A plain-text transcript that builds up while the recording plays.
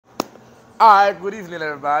Alright, good evening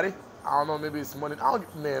everybody. I don't know, maybe it's morning. I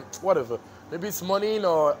don't, man, whatever. Maybe it's morning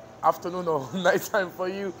or afternoon or nighttime for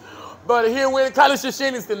you. But here we're in College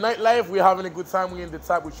Station, it's the nightlife. We're having a good time. We're in the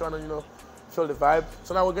type, we're trying to, feel the vibe.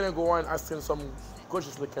 So now we're gonna go on asking some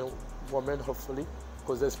gorgeous looking women, hopefully,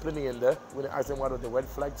 because there's plenty in there. We're gonna ask them what are the red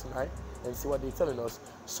flags tonight and see what they're telling us.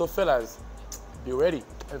 So fellas, be ready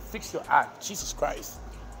and fix your act. Jesus Christ.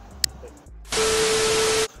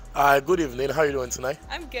 Good evening. How are you doing tonight?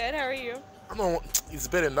 I'm good. How are you? I know it's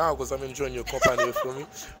better now because I'm enjoying your company. You feel me?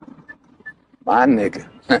 My nigga.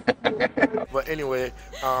 But anyway,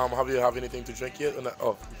 have you have anything to drink yet?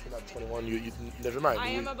 Oh, if you're not 21, you never mind. I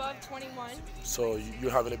am above 21. So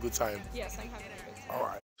you're having a good time? Yes, I'm having a good time. All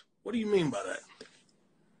right. What do you mean by that?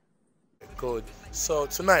 Good. So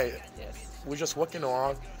tonight, Yes. we're just walking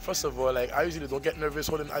around. First of all, like I usually don't get nervous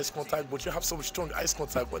holding eye contact, but you have so much strong eye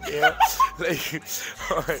contact. What the hell? Like,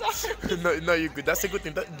 all right. No, you're good. That's a good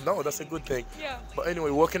thing. That's a good thing. Yeah. But anyway,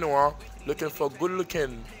 walking around, looking for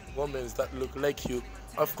good-looking women that look like you.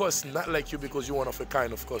 Of course, not like you because you're one of a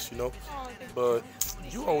kind, of course, Oh, But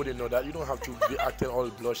you already know that. You don't have to be acting all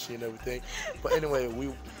blushy and everything. But anyway,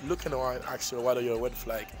 we looking around, ask you what are your red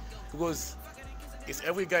flag, because it's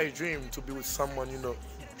every guy's dream to be with someone,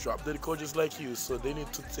 drop dead gorgeous like you. So they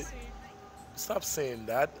need to stop saying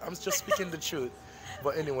that. I'm just speaking the truth.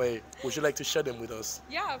 But anyway, would you like to share them with us?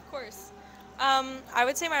 Yeah, of course. I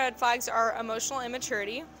would say my red flags are emotional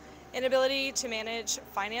immaturity, inability to manage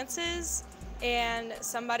finances, and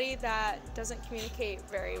somebody that doesn't communicate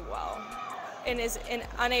very well and is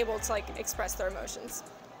unable to express their emotions.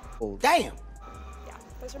 Oh, damn. Yeah,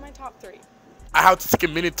 those are my top 3. I have to take a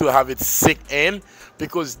minute to have it sink in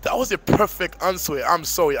because that was a perfect answer. I'm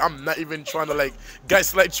sorry, I'm not even trying to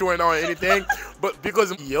gaslight you or anything, but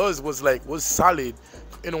because yours was solid.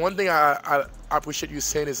 And one thing I appreciate you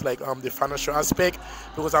saying is the financial aspect,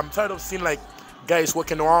 because I'm tired of seeing guys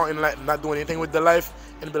walking around and not doing anything with their life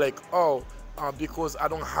and be like, oh, because I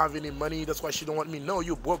don't have any money, that's why she don't want me. No,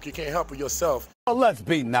 you broke, you can't help yourself. Oh, let's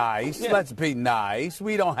be nice. Yeah. Let's be nice.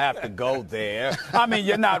 We don't have to go there. I mean,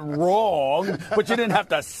 you're not wrong, but you didn't have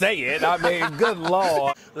to say it. I mean, good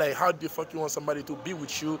Lord. How the fuck you want somebody to be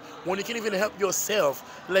with you when you can't even help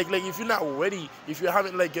yourself? If you're not ready, if you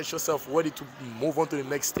haven't get yourself ready to move on to the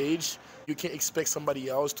next stage, you can't expect somebody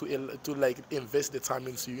else to invest the time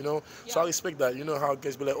into you. Yeah. So I expect that. You know how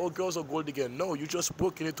guys be like, oh, girls are gold again. No, you just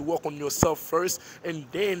broke. You need to work on yourself first, and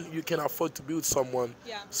then you can afford to be with someone.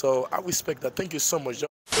 Yeah. So I respect that. Thank you so much.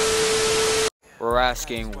 We're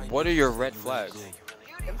asking, what are your red flags?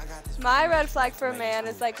 My red flag for a man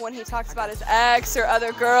is when he talks about his ex or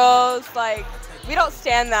other girls. We don't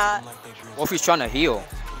stand that. What if he's trying to heal?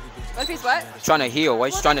 What if he's what? Trying to heal. Why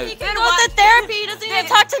he's trying to... He can go to therapy. He doesn't even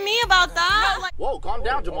talk to me about that. Whoa, calm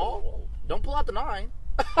down, Jamal. Don't pull out the 9.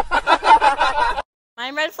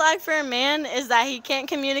 My red flag for a man is that he can't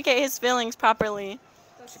communicate his feelings properly.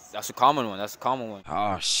 That's a common one. That's a common one.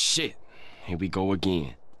 Oh, shit. Here we go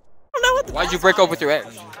again. I don't know what the Why'd you break up with your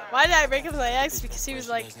ex? Why did I break up with my ex? Because he was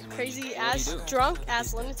crazy ass, drunk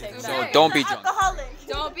ass lunatic. So don't be drunk.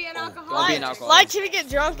 Don't be an alcoholic. Don't be an alcoholic. He would get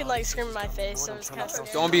drunk and scream in my face, so it was kind of scary.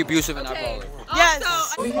 Don't be abusive and alcoholic. Yes.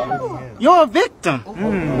 You're a victim.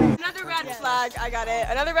 Another red flag, I got it.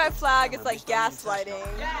 Another red flag is gaslighting.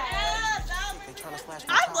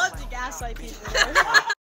 I love to gaslight people.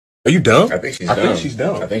 Are you dumb? I think she's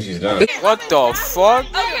dumb. What the fuck?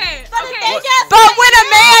 Okay. But when a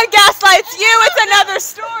man gaslights you, it's another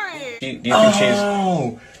story. Do you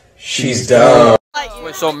think she's dumb?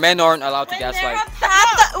 Wait, so men aren't allowed to gaslight?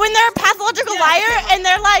 When they're a pathological liar and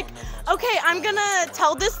they're okay, I'm gonna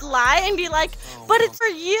tell this lie and be but it's for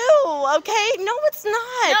you, okay? No, it's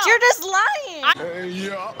not. No. You're just lying.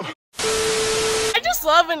 I just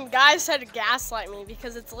love when guys try to gaslight me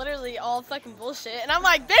because it's literally all fucking bullshit. And I'm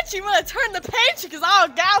bitch, you wanna turn the page because I'll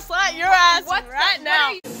gaslight your ass right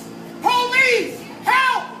now. Police!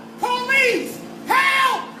 Help! Police!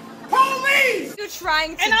 Help! Police! You're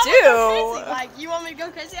trying to and do. You want me to go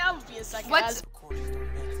crazy? I would be a second. What?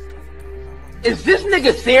 Is this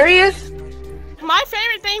nigga serious? My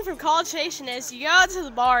favorite thing from College Station is you go out to the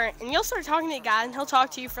bar and you'll start talking to a guy and he'll talk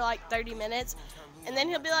to you for 30 minutes. And then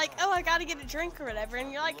he'll be oh, I gotta get a drink or whatever.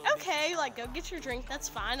 And you're okay, go get your drink. That's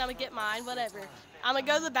fine. I'm gonna get mine, whatever. I'm gonna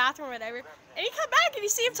go to the bathroom or whatever. And you come back and you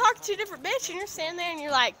see him talking to a different bitch and you're standing there and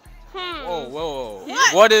you're Whoa.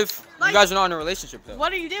 What? What if you guys are not in a relationship, though?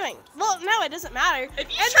 What are you doing? Well, no, it doesn't matter. If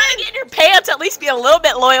you're trying to get in your pants, at least be a little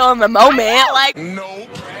bit loyal in the moment. No.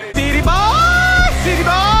 City boy! City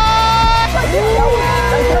boy!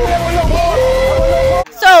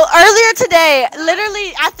 So earlier today,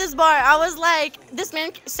 literally at this bar, I was like, this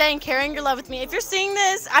man saying carrying your love with me. If you're seeing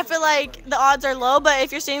this, I feel like the odds are low, but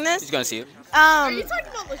if you're seeing this, He's gonna see it. are you talking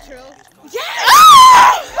about Latrell?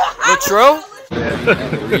 Yes! Latrell?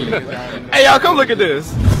 Hey, y'all, come look at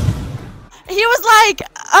this. He was like,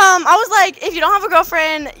 I was like, if you don't have a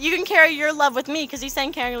girlfriend, you can carry your love with me, because he's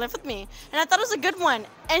saying carry your love with me. And I thought it was a good one.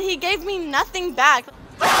 And he gave me nothing back.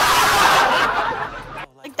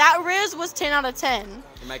 Like, that Riz was 10 out of 10.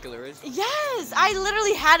 Immaculate Riz? Yes, I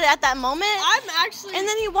literally had it at that moment. I'm actually. And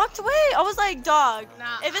then he walked away. I was like, dog,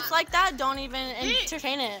 Nah, if it's like that, don't even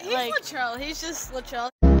entertain it. He's Like, Latrell. He's just Latrell.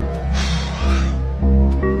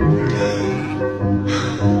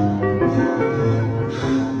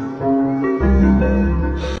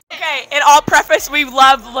 Okay, in all preface, we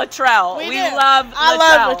love Latrell. We do. love Latrell. I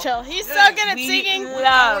love Latrell. He's so good at We singing.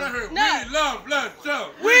 love. We love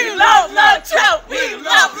Latrell. We love Latrell. We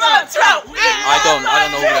love Latrell. I don't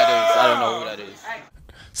know who that is. I don't know who that is.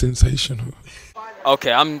 Sensational.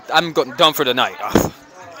 Okay, I'm done for the night.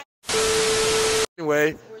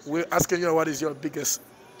 Anyway, we're asking you what is your biggest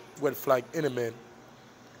red flag in a man.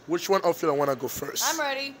 Which one of you want to go first? I'm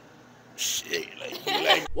ready. Shit,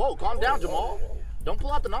 like Whoa, calm down, Jamal. Don't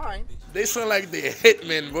pull out the 9. they sound like they hit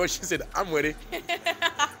men, bro. She said, I'm ready.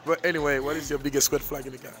 But anyway, what is your biggest red flag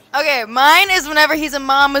in a guy? Okay, mine is whenever he's a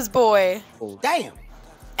mama's boy. Damn.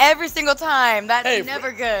 Every single time. That's Hey,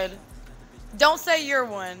 never good. Don't say you're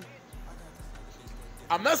one.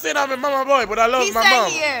 I'm not saying I'm a mama boy, but I love He my said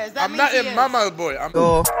mom. he is. That I'm means not he a is. mama boy. I'm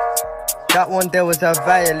So that one there was a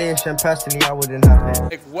violation. Personally, I wouldn't have it.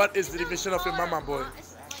 like, what is the definition of a mama boy?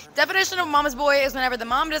 Definition of mama's boy is whenever the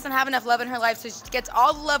mom doesn't have enough love in her life, so she gets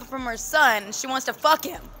all the love from her son, and she wants to fuck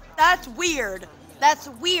him. That's weird. That's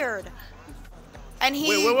weird. And he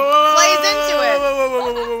plays into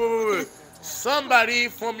it. Somebody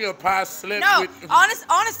from your past slept No, with...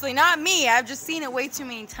 honestly, not me. I've just seen it way too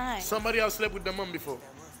many times. Somebody else slept with the mom before.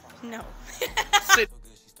 No. Sit.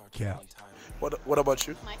 Yeah. What about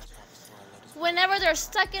you? Whenever they're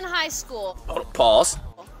stuck in high school, Pause.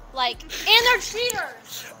 like, and they're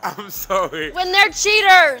cheaters. I'm sorry. When they're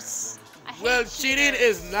cheaters. I hate Well, cheaters. cheating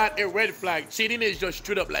is not a red flag. Cheating is just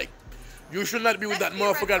straight up like, you should not be with that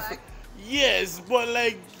motherfucker. Yes, but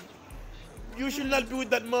like, you should not be with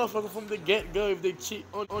that motherfucker from the get-go if they cheat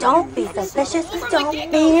on Don't you. be suspicious, don't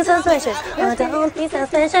be suspicious, don't be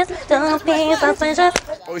suspicious, don't be suspicious.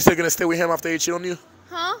 Are you still gonna stay with him after he cheat on you?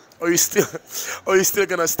 Huh? Are you still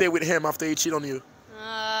gonna stay with him after he cheat on you?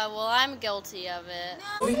 Well, I'm guilty of it.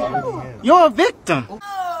 You're a victim.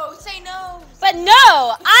 No, say no. But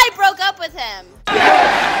no, I broke up with him.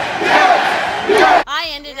 I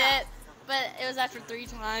ended it, but it was after 3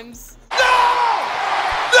 times.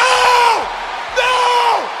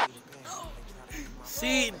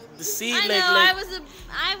 See, I know, I was in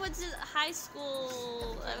high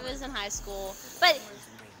school. I was in high school, but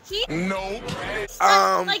he. No.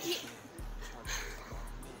 Like he.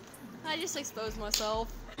 I just exposed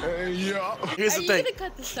myself. Yeah. Here's the thing. Are you gonna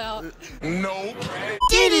cut this out? No.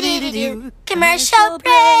 Commercial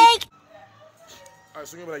break. Alright,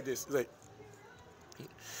 so like this. It's like,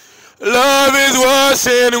 love is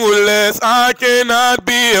washing woolens. I cannot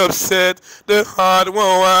be upset. The heart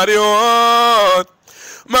won't what you want.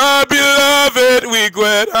 My beloved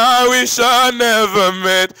regret. I wish I never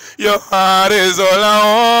met. Your heart is all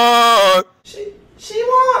I want. She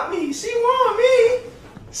want me. She want me.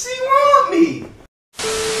 She want me.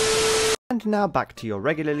 And now back to your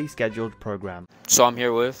regularly scheduled program. So I'm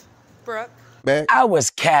here with Brooke. I was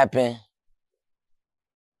capping.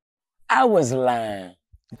 I was lying.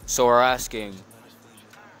 So we're asking,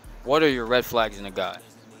 what are your red flags in a guy?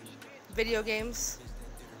 Video games.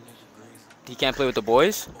 He can't play with the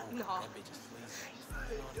boys? No.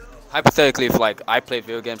 Hypothetically, if like I play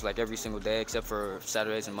video games like every single day except for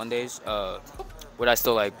Saturdays and Mondays, would I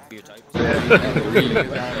still like be your type?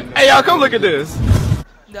 Hey, y'all, come look at this.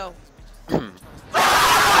 No.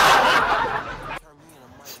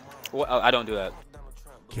 Well, I don't do that.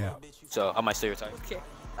 Yeah. So I might steal your type. Okay.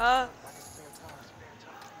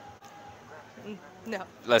 No.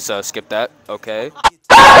 Let's skip that. Okay.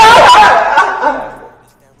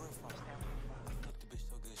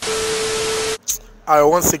 Alright,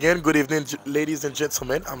 once again, good evening, ladies and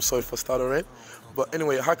gentlemen. I'm sorry for stuttering. But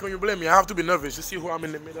anyway, how can you blame me? I have to be nervous. You see who I'm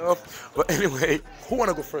in the middle of? But anyway, who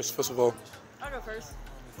wanna go first of all? I'll go first.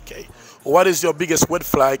 Okay. What is your biggest red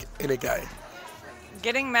flag in a guy?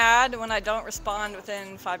 Getting mad when I don't respond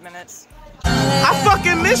within 5 minutes. I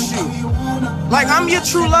fucking miss you. Like, I'm your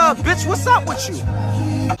true love, bitch. What's up with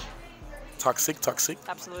you? Toxic.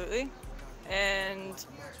 Absolutely. And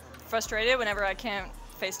frustrated whenever I can't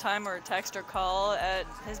FaceTime or text or call at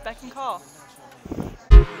his beck and call.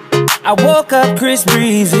 I woke up Chris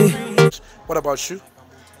Breezy. What about you?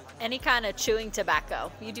 Any kind of chewing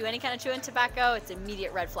tobacco. You do any kind of chewing tobacco, it's an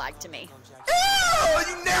immediate red flag to me. Ew,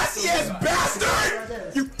 you nasty ass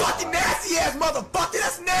bastard! You fucking nasty ass motherfucker!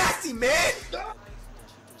 That's nasty, man!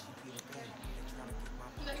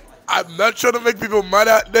 I'm not trying to make people mad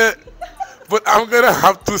at that, but I'm gonna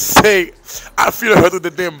have to say I feel hurt with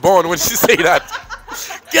the damn bone when she say that.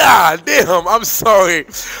 God damn, I'm sorry.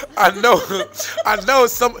 I know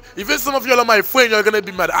even some of y'all are my friends, you're gonna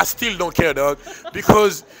be mad. I still don't care, dog,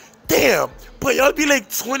 because damn, but y'all be like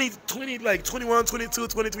 20, like 21, 22,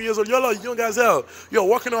 23 years old. Y'all are young as hell. You're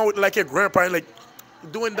walking around with like your grandpa and like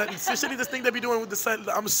doing that, especially this thing they be doing with the side.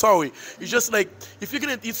 I'm sorry. It's just like, if you're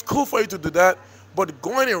gonna, it's cool for you to do that, but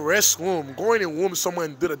going in restroom, going in room somewhere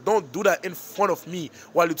and do that, don't do that in front of me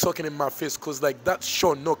while you're talking in my face, cause like that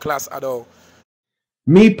show no class at all.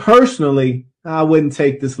 Me personally, I wouldn't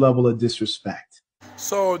take this level of disrespect.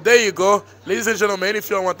 So there you go, ladies and gentlemen. If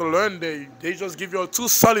you want to learn, they just give you a two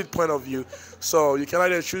solid point of view. So you can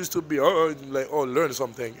either choose to be or learn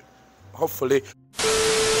something. Hopefully.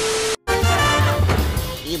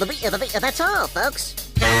 That's all,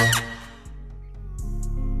 folks.